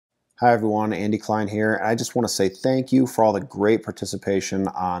Hi everyone, Andy Klein here. I just want to say thank you for all the great participation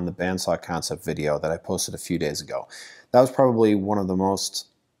on the bandsaw concept video that I posted a few days ago. That was probably one of the most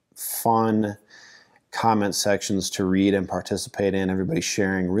fun comment sections to read and participate in. Everybody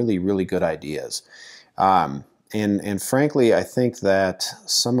sharing really good ideas. And frankly, I think that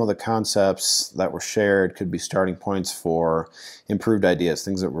some of the concepts that were shared could be starting points for improved ideas,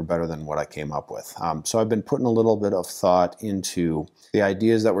 things that were better than what I came up with. So I've been putting a little bit of thought into the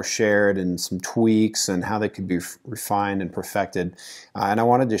ideas that were shared and some tweaks and how they could be refined and perfected. And I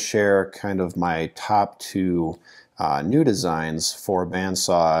wanted to share kind of my top two new designs for a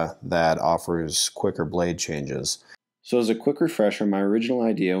bandsaw that offers quicker blade changes. So as a quick refresher, my original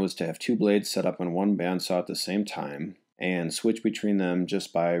idea was to have two blades set up on one bandsaw at the same time and switch between them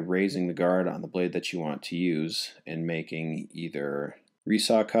just by raising the guard on the blade that you want to use and making either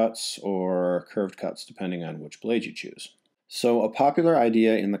resaw cuts or curved cuts depending on which blade you choose. So a popular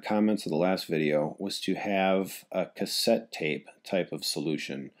idea in the comments of the last video was to have a cassette tape type of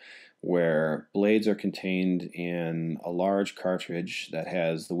solution where blades are contained in a large cartridge that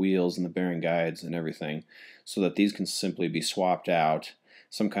has the wheels and the bearing guides and everything, so that these can simply be swapped out,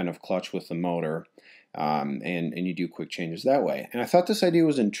 some kind of clutch with the motor, and you do quick changes that way. And I thought this idea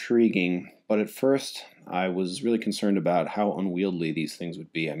was intriguing, but at first I was really concerned about how unwieldy these things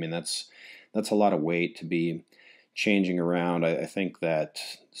would be. I mean, that's a lot of weight to be changing around. I think that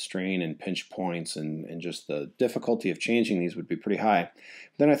strain and pinch points and just the difficulty of changing these would be pretty high.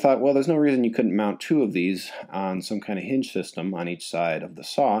 Then I thought, well, there's no reason you couldn't mount two of these on some kind of hinge system on each side of the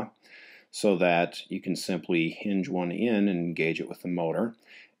saw so that you can simply hinge one in and engage it with the motor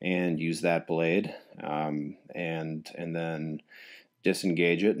and use that blade and then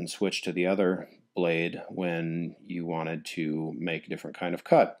disengage it and switch to the other blade when you wanted to make a different kind of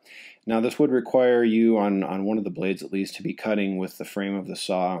cut. Now this would require you on one of the blades at least to be cutting with the frame of the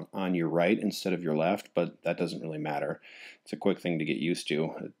saw on your right instead of your left, but that doesn't really matter. It's a quick thing to get used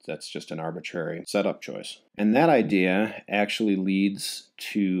to. That's just an arbitrary setup choice. And that idea actually leads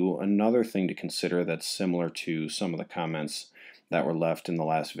to another thing to consider that's similar to some of the comments that were left in the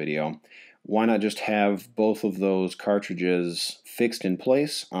last video. Why not just have both of those cartridges fixed in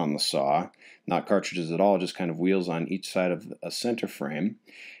place on the saw, not cartridges at all, just kind of wheels on each side of a center frame.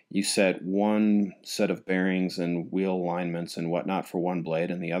 You set one set of bearings and wheel alignments and whatnot for one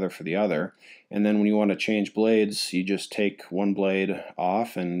blade and the other for the other. And then when you want to change blades, you just take one blade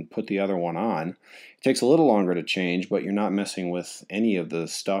off and put the other one on. It takes a little longer to change, but you're not messing with any of the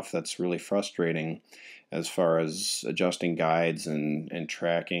stuff that's really frustrating as far as adjusting guides and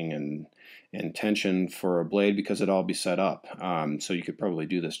tracking and tension for a blade, because it'll all be set up. So you could probably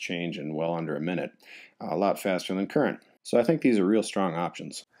do this change in well under a minute, a lot faster than current. So I think these are real strong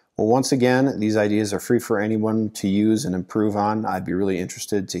options. Well, once again, these ideas are free for anyone to use and improve on. I'd be really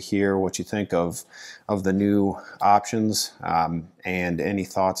interested to hear what you think of the new options and any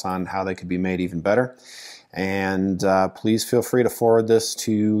thoughts on how they could be made even better. And please feel free to forward this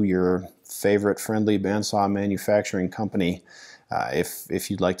to your favorite friendly bandsaw manufacturing company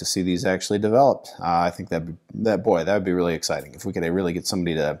if you'd like to see these actually developed. I think that would be really exciting if we could really get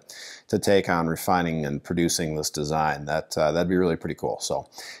somebody to take on refining and producing this design. That'd be really pretty cool. So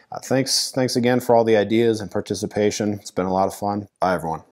thanks again for all the ideas and participation. It's been a lot of fun. Bye everyone.